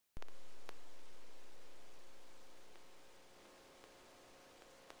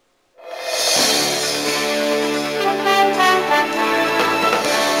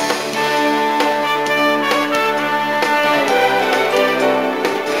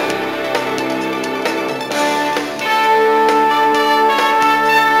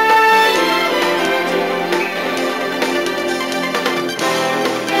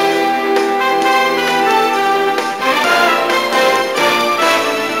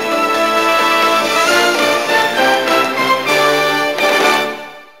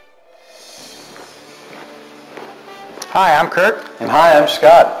Hi, I'm Kurt. And hi, I'm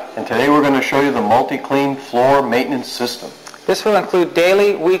Scott. And today we're going to show you the multi-clean floor maintenance system. This will include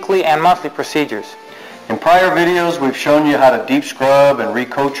daily, weekly, and monthly procedures. In prior videos, we've shown you how to deep scrub and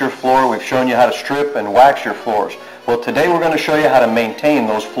recoat your floor. We've shown you how to strip and wax your floors. Well, today we're going to show you how to maintain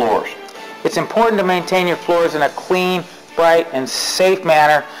those floors. It's important to maintain your floors in a clean, bright, and safe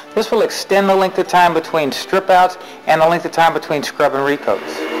manner. This will extend the length of time between strip outs and the length of time between scrub and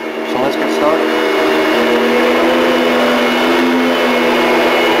recoats. So let's get started.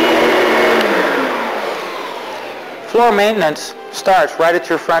 Floor maintenance starts right at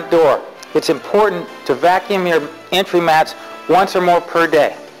your front door. It's important to vacuum your entry mats once or more per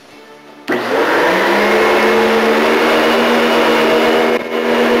day.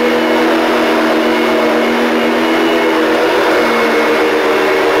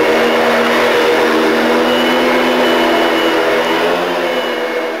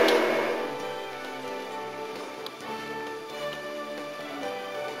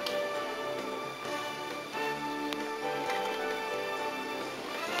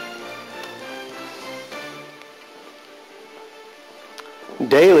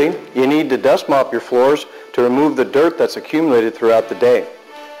 Daily, you need to dust mop your floors to remove the dirt that's accumulated throughout the day.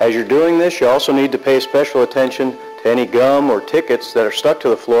 As you're doing this, you also need to pay special attention to any gum or tickets that are stuck to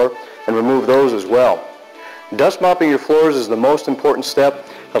the floor and remove those as well. Dust mopping your floors is the most important step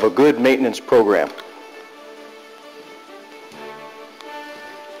of a good maintenance program.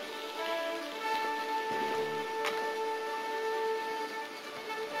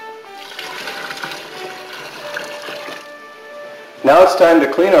 Now it's time to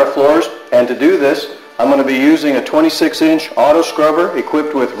clean our floors, and to do this, I'm going to be using a 26-inch auto scrubber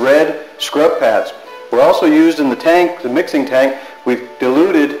equipped with red scrub pads. We're also used in the tank, the mixing tank, we've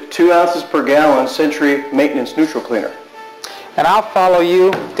diluted 2 ounces per gallon Century Maintenance Neutral Cleaner. And I'll follow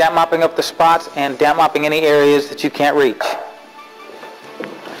you, damp mopping up the spots and damp mopping any areas that you can't reach.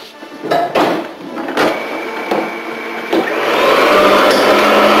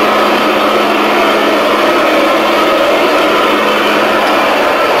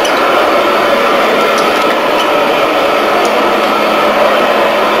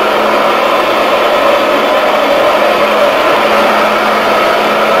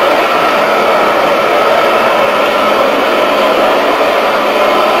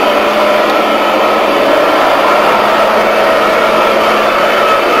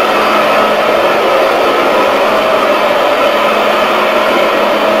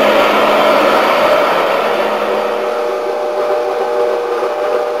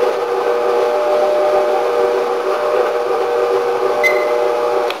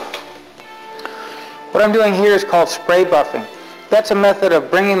 What I'm doing here is called spray buffing. That's a method of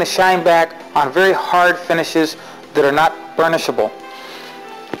bringing the shine back on very hard finishes that are not burnishable.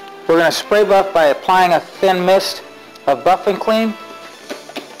 We're going to spray buff by applying a thin mist of buffing clean.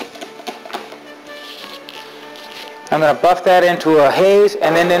 I'm going to buff that into a haze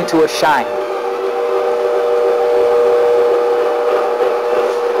and then into a shine.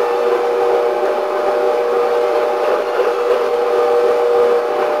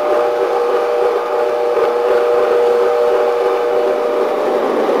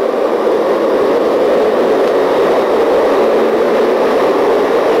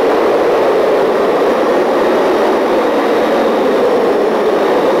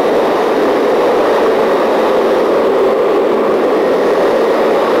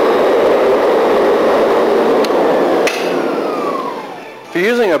 If you're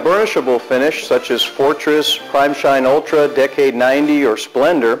using a burnishable finish such as Fortress, Prime Shine Ultra, Decade 90, or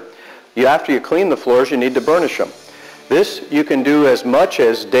Splendor, after you clean the floors, you need to burnish them. This you can do as much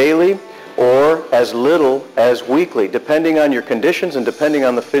as daily or as little as weekly, depending on your conditions and depending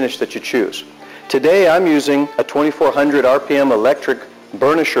on the finish that you choose. Today I'm using a 2400 RPM electric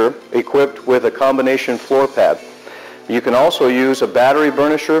burnisher equipped with a combination floor pad. You can also use a battery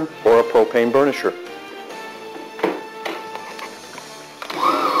burnisher or a propane burnisher.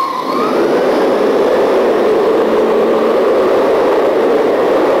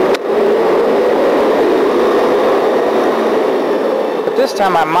 This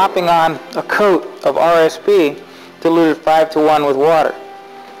time I'm mopping on a coat of RSB diluted 5:1 with water.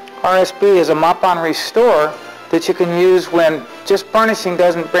 RSB is a mop-on restore that you can use when just burnishing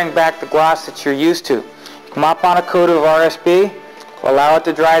doesn't bring back the gloss that you're used to. Mop on a coat of RSB, allow it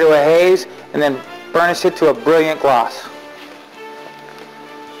to dry to a haze, and then burnish it to a brilliant gloss.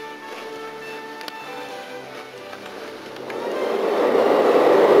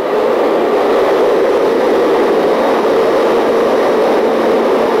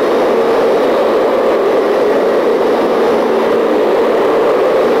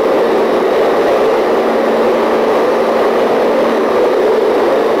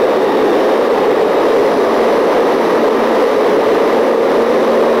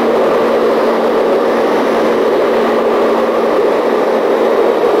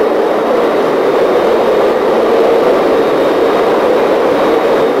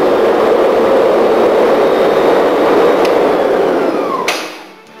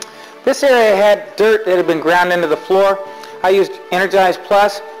 This area had dirt that had been ground into the floor. I used Energize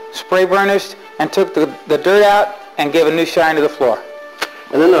Plus, spray burnished, and took the dirt out and gave a new shine to the floor.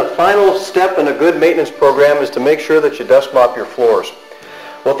 And then the final step in a good maintenance program is to make sure that you dust mop your floors.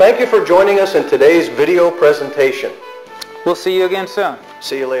 Well, thank you for joining us in today's video presentation. We'll see you again soon.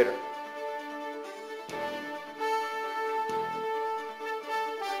 See you later.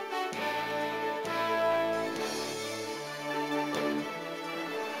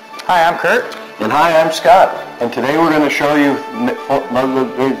 Hi, I'm Kurt. And hi, I'm Scott. And today we're going to show you... And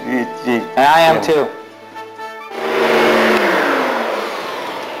I am too.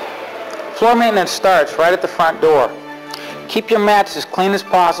 Floor maintenance starts right at the front door. Keep your mats as clean as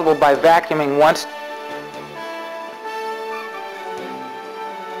possible by vacuuming once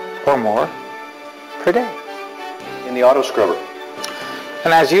or more per day. In the auto scrubber.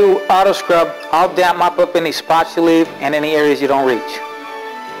 And as you auto scrub, I'll damp mop up any spots you leave and any areas you don't reach.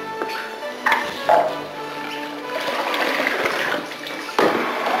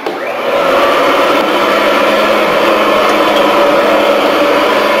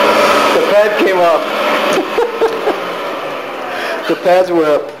 The pad came off. The pads were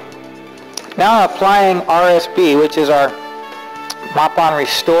up. Now I'm applying RSB, which is our Mop-On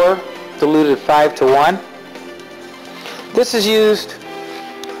Restore, diluted 5:1. This is used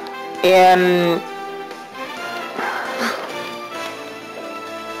in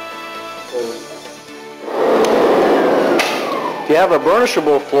if you have a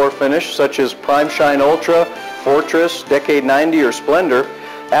burnishable floor finish such as Prime Shine Ultra, Fortress, Decade 90, or Splendor,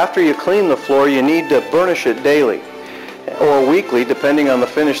 after you clean the floor you need to burnish it daily or weekly depending on the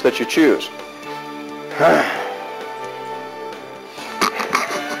finish that you choose.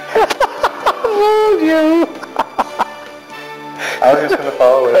 I was just going to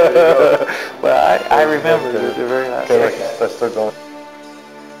follow it. Well, I remember the very last second. Let's start going.